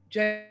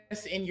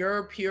just in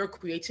your pure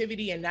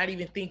creativity and not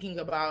even thinking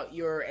about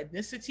your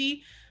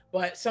ethnicity,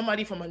 but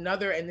somebody from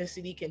another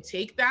ethnicity can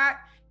take that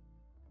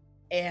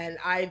and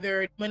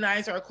either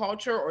demonize our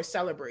culture or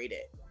celebrate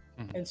it.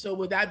 And Mm-hmm. so,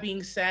 with that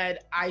being said,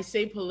 I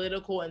say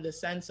political in the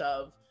sense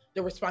of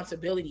the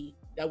responsibility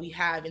that we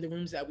have in the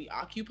rooms that we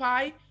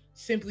occupy,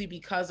 simply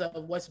because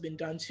of what's been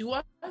done to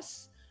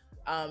us,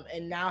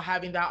 and now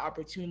having that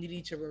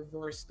opportunity to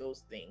reverse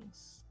those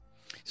things.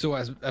 So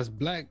as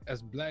black,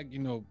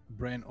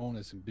 brand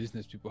owners and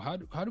business people, how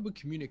do we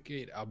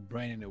communicate our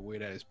brand in a way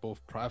that is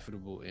both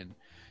profitable and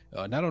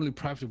not only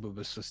profitable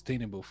but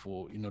sustainable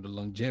for the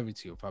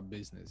longevity of our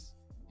business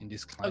in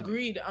this climate?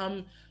 Agreed.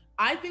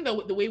 I think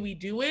that the way we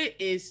do it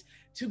is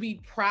to be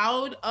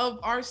proud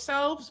of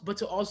ourselves, but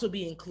to also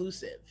be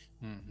inclusive.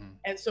 Mm-hmm.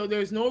 And so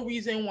there's no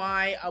reason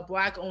why a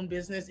Black owned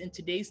business in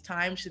today's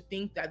time should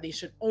think that they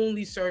should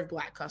only serve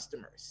Black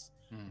customers,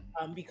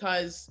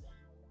 because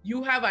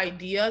you have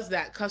ideas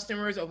that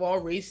customers of all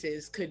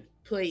races could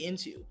play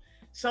into.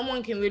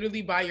 Someone can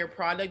literally buy your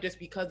product just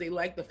because they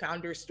like the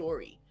founder's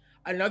story.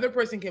 Another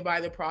person can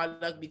buy the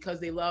product because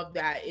they love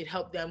that it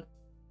helped them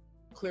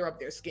clear up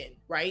their skin,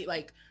 right?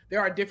 Like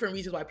there are different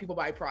reasons why people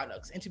buy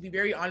products. And to be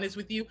very honest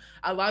with you,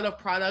 a lot of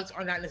products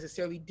are not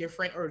necessarily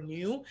different or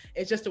new.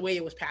 It's just the way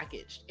it was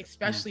packaged,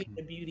 especially in Mm-hmm.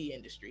 the beauty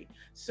industry.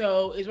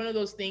 So it's one of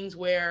those things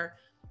where,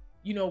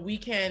 we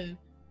can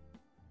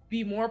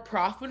be more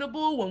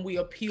profitable when we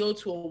appeal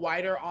to a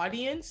wider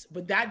audience,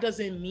 but that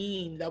doesn't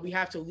mean that we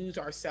have to lose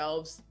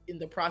ourselves in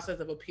the process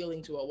of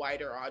appealing to a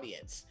wider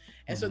audience.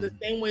 And so the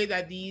Mm-hmm. same way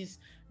that these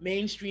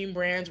mainstream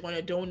brands want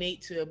to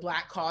donate to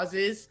Black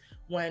causes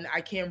when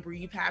I Can't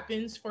Breathe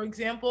happens, for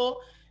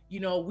example,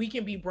 we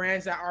can be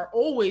brands that are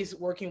always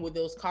working with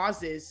those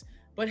causes,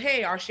 but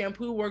hey, our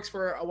shampoo works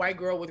for a white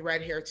girl with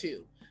red hair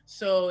too.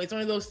 So it's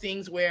one of those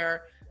things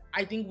where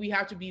I think we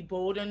have to be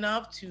bold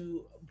enough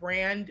to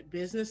brand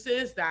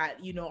businesses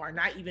that, you know, are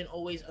not even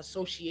always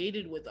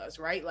associated with us,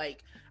 right?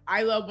 Like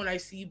I love when I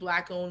see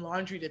black owned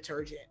laundry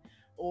detergent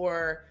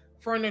or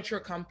furniture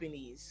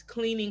companies,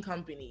 cleaning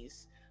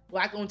companies,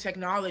 black owned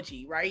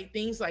technology, right?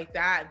 Things like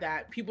that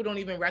that people don't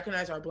even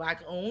recognize are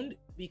black owned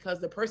because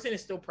the person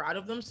is still proud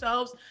of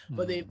themselves,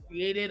 but they've Mhm.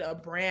 created a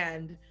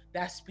brand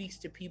that speaks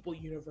to people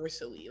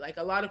universally. Like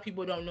a lot of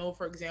people don't know,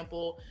 for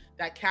example,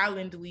 that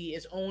Calendly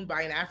is owned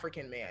by an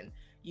African man,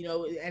 you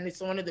know, and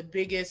it's one of the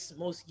biggest,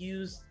 most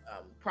used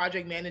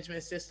project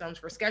management systems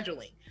for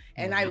scheduling.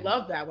 And I Mhm.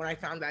 love that when I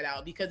found that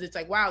out because it's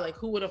like, wow, like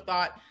who would have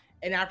thought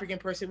an African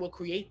person will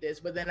create this?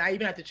 But then I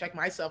even have to check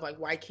myself, like,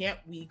 why can't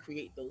we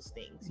create those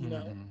things, you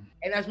know? Mhm.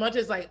 And as much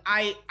as like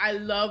I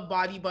love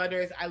body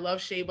butters, I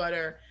love shea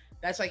butter.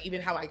 That's like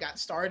even how I got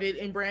started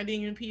in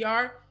branding and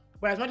PR.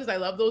 But as much as I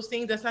love those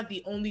things, that's not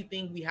the only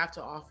thing we have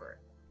to offer.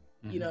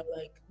 You Mhm. know,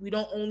 like we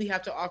don't only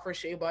have to offer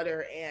shea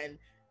butter and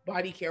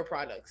body care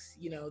products.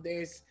 You know,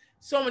 there's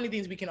so many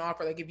things we can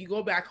offer. Like if you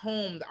go back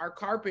home, our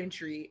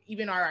carpentry,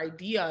 even our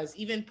ideas,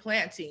 even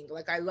planting.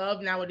 Like I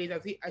love nowadays,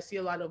 I see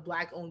a lot of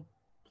black owned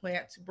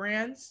plant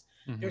brands.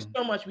 There's Mhm.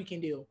 so much we can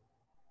do.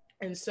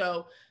 And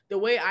so the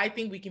way I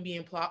think we can be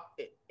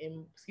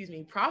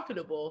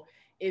profitable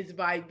is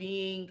by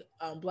being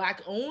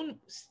black owned,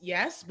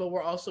 yes, but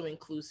we're also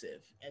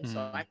inclusive. And so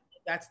I Mhm.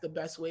 think that's the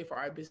best way for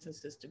our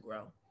businesses to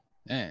grow.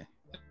 Man,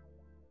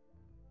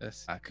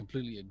 that's I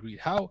completely agree.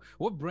 How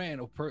what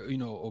brand or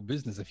or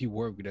business if you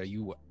work with that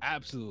you would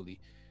absolutely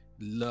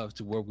love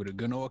to work with a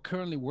gun or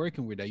currently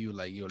working with that you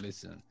like, yo,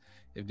 listen,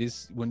 if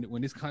this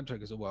when this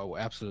contract is over, I would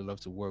absolutely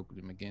love to work with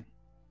him again.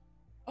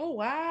 Oh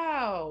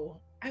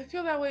wow. I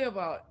feel that way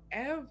about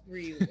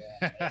everyone.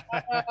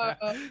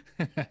 Uh,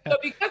 so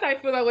because I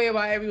feel that way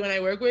about everyone I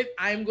work with,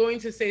 I'm going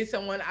to say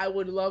someone I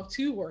would love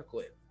to work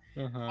with.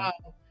 Uh-huh.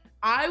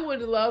 I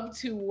would love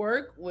to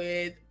work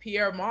with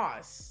Pierre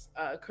Moss,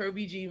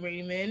 Kirby G.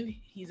 Raymond.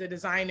 He's a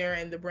designer,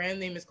 and the brand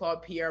name is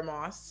called Pierre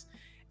Moss.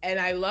 And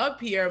I love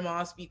Pierre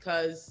Moss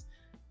because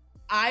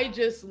I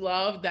just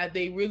love that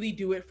they really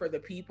do it for the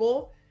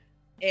people.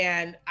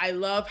 And I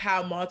love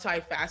how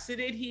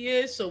multifaceted he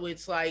is. So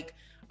it's like,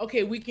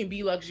 okay, we can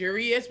be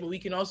luxurious, but we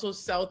can also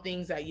sell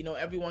things that, you know,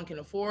 everyone can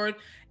afford.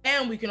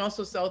 And we can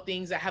also sell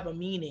things that have a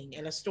meaning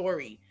and a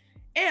story.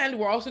 And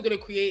we're also going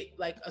to create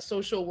like a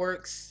social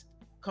works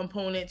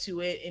component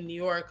to it in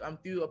New York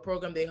through a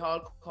program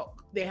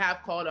they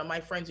have called My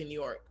Friends in New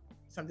York,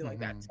 something like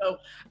that. Hmm. So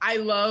I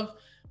love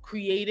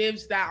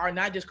creatives that are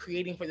not just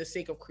creating for the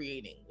sake of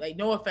creating. Like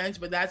no offense,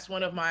 but that's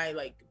one of my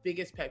like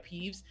biggest pet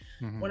peeves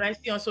when Hmm. I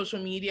see on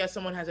social media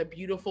someone has a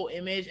beautiful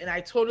image, and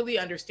I totally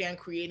understand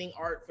creating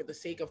art for the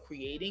sake of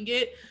creating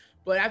it,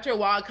 but after a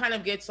while it kind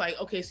of gets like,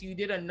 okay, so you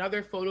did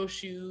another photo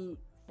shoot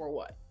for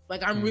what?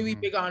 Like I'm really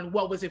Hmm. big on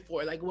what was it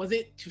for? Like was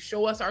it to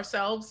show us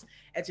ourselves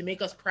and to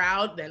make us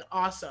proud? Then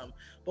awesome.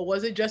 But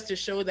was it just to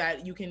show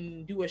that you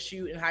can do a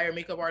shoot and hire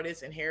makeup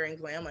artists and hair and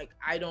glam? Like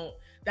I don't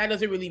that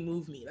doesn't really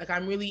move me. Like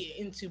I'm really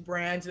into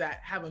brands that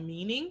have a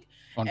meaning.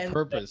 On And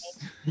so purpose.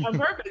 on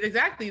purpose,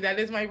 exactly. That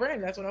is my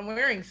brand. That's what I'm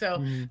wearing. So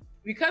Hmm.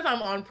 because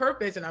I'm on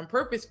purpose and I'm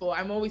purposeful,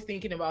 I'm always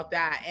thinking about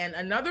that. And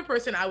another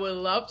person I would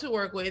love to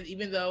work with,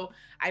 even though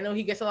I know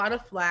he gets a lot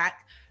of flack,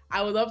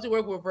 I would love to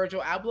work with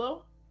Virgil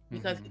Abloh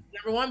because Hmm.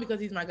 number one, because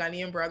he's my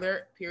Ghanaian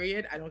brother,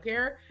 period. I don't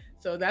care.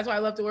 So that's why I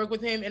love to work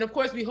with him. And of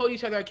course, we hold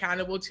each other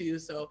accountable too.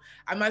 So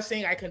I'm not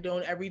saying I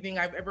condone everything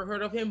I've ever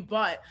heard of him,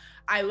 but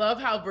I love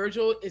how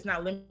Virgil is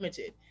not limited.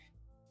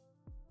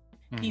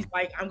 He's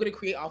like, I'm going to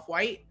create Off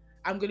White.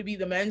 I'm going to be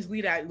the men's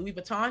lead at Louis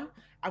Vuitton.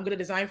 I'm going to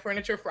design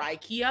furniture for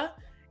IKEA,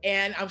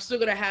 and I'm still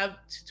gonna have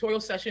tutorial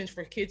sessions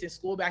for kids in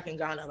school back in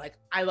Ghana. Like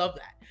I love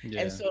that.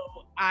 And so Yeah.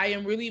 I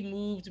am really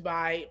moved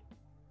by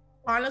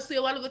honestly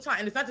a lot of the time,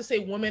 and it's not to say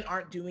women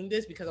aren't doing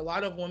this because a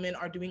lot of women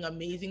are doing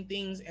amazing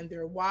things and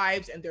their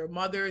wives and their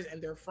mothers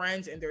and their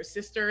friends and their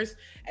sisters,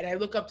 and I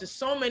look up to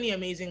so many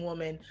amazing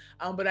women,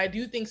 but I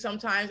do think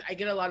sometimes I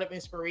get a lot of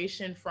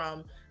inspiration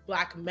from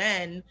black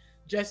men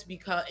just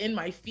because in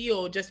my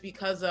field, just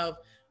because of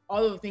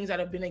all of the things that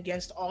have been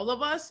against all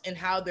of us and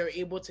how they're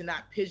able to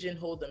not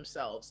pigeonhole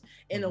themselves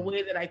in a Hmm.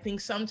 way that I think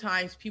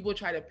sometimes people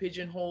try to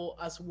pigeonhole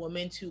us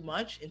women too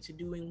much into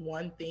doing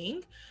one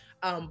thing.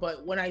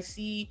 But when I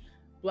see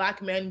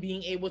black men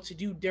being able to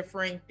do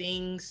different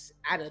things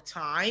at a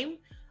time,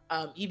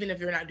 even if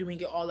you're not doing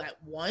it all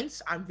at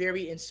once, I'm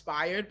very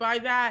inspired by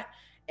that.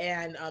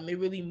 And it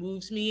really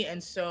moves me.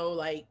 And so,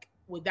 like,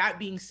 with that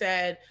being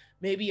said,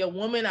 maybe a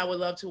woman I would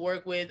love to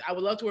work with. I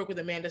would love to work with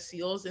Amanda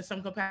Seals in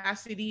some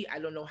capacity. I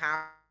don't know how,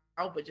 but just in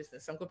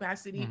some capacity.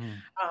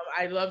 Hmm.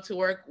 I'd love to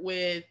work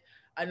with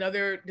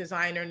another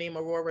designer named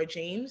Aurora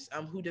James,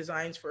 who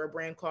designs for a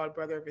brand called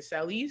Brother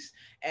Viselli's,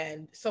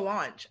 and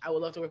Solange. I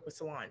would love to work with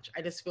Solange.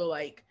 I just feel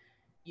like,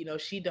 you know,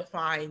 she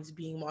defines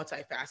being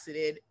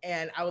multifaceted.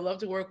 And I would love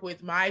to work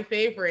with my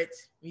favorite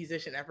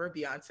musician ever,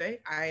 Beyonce.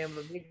 I am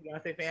a big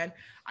Beyonce fan.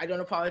 I don't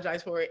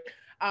apologize for it.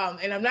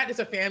 And I'm not just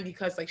a fan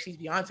because like she's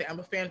Beyonce. I'm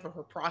a fan for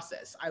her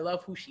process. I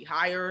love who she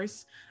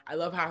hires. I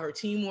love how her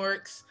team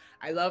works.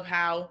 I love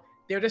how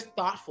they're just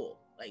thoughtful.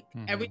 Like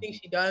everything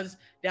she does,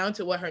 down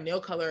to what her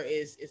nail color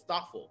is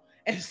thoughtful.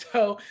 And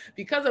so,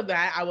 because of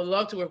that, I would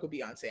love to work with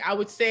Beyonce. I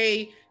would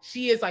say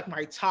she is like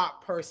my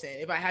top person.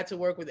 If I had to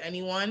work with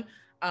anyone,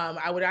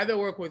 I would either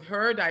work with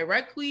her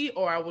directly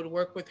or I would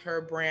work with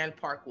her brand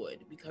Parkwood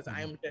because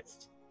I'm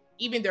just,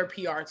 even their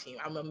PR team,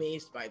 I'm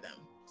amazed by them.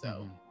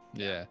 So,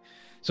 yeah.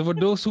 So, for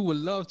those who would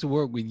love to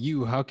work with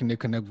you, how can they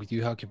connect with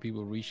you? How can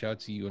people reach out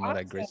to you and all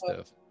that great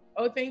stuff?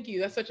 Oh, thank you.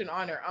 That's such an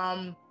honor.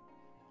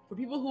 For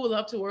people who would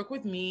love to work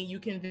with me, you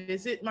can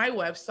visit my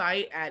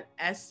website at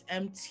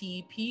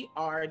smtpr.me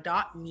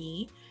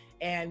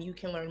and you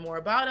can learn more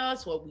about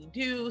us, what we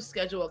do,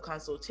 schedule a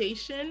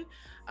consultation.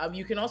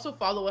 You can also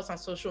follow us on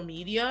social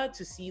media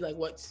to see like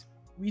what's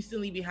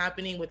recently been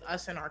happening with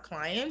us and our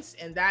clients.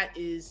 And that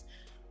is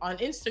on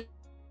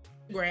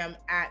Instagram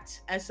at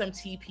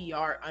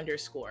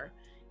smtpr_.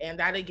 And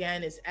that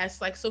again is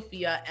S like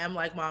Sophia, M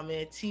like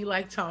Mohammed, T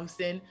like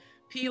Thompson,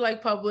 P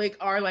like public,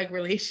 R like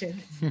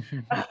relations.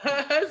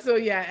 So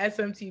yeah,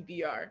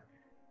 SMTPR.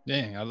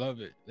 Dang, I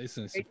love it.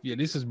 Listen, Sophia,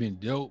 this has been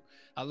dope.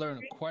 I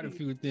learned quite a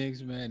few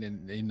things, man,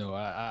 and you know,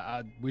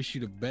 I wish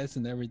you the best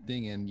and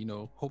everything, and you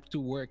know, hope to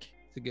work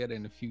together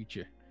in the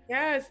future.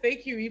 Yes,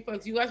 thank you,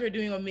 Reflux. You guys are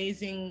doing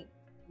amazing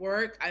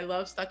work. I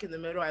love Stuck in the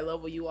Middle. I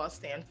love what you all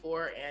stand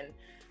for, and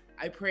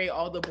I pray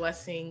all the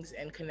blessings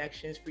and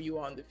connections for you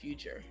all in the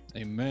future.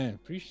 Amen.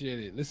 Appreciate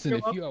it. Listen,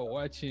 if you are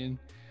watching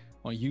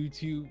on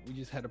YouTube, we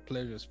just had the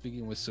pleasure of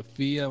speaking with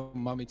Sophia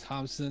Mommy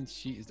Thompson.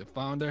 She is the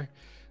founder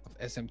of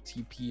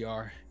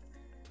SMTPR.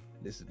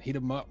 Listen, hit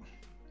them up,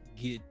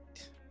 get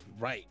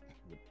right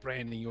with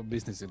branding your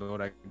business and all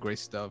that great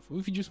stuff.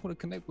 If you just want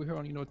to connect with her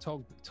on, you know,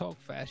 talk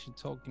fashion,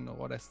 talk, you know,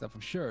 all that stuff, I'm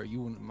sure you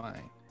wouldn't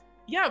mind.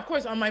 Yeah, of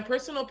course. On my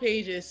personal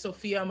page is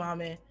Sophia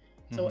Mame.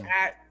 So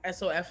at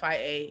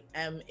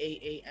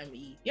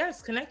SOFIAMAAME.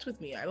 Yes, connect with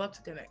me. I love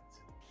to connect.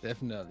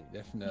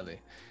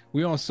 Definitely.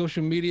 We're on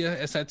social media,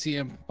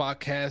 SITM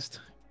Podcast.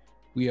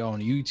 We are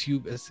on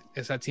YouTube,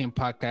 SITM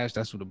Podcast.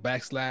 That's with a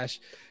backslash.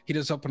 Hit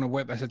us up on the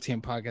web,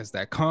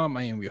 SITMpodcast.com.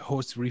 I am your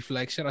host,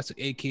 Reflex. Shout out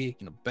to AK in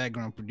the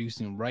background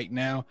producing right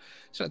now.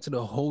 Shout out to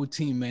the whole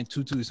team, man.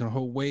 Tutu is on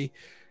her way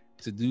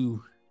to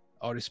do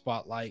all the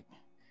spotlight.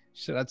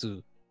 Shout out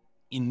to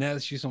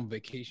Inez, she's on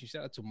vacation.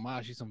 Shout out to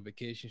Ma, she's on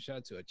vacation. Shout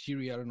out to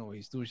Achiri, I don't know what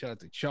he's doing. Shout out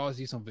to Charles,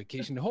 he's on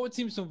vacation. The whole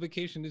team's on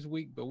vacation this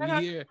week, but we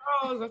here.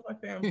 Charles, that's my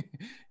family.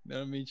 You know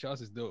what I mean?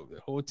 Charles is dope.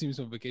 The whole team's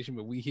on vacation,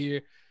 but we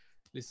here.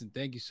 Listen,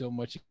 thank you so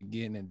much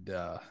again, and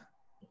of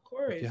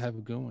course, you have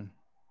a good one.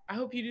 I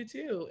hope you do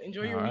too.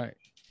 Enjoy your week.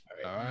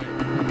 All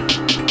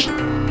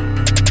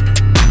right.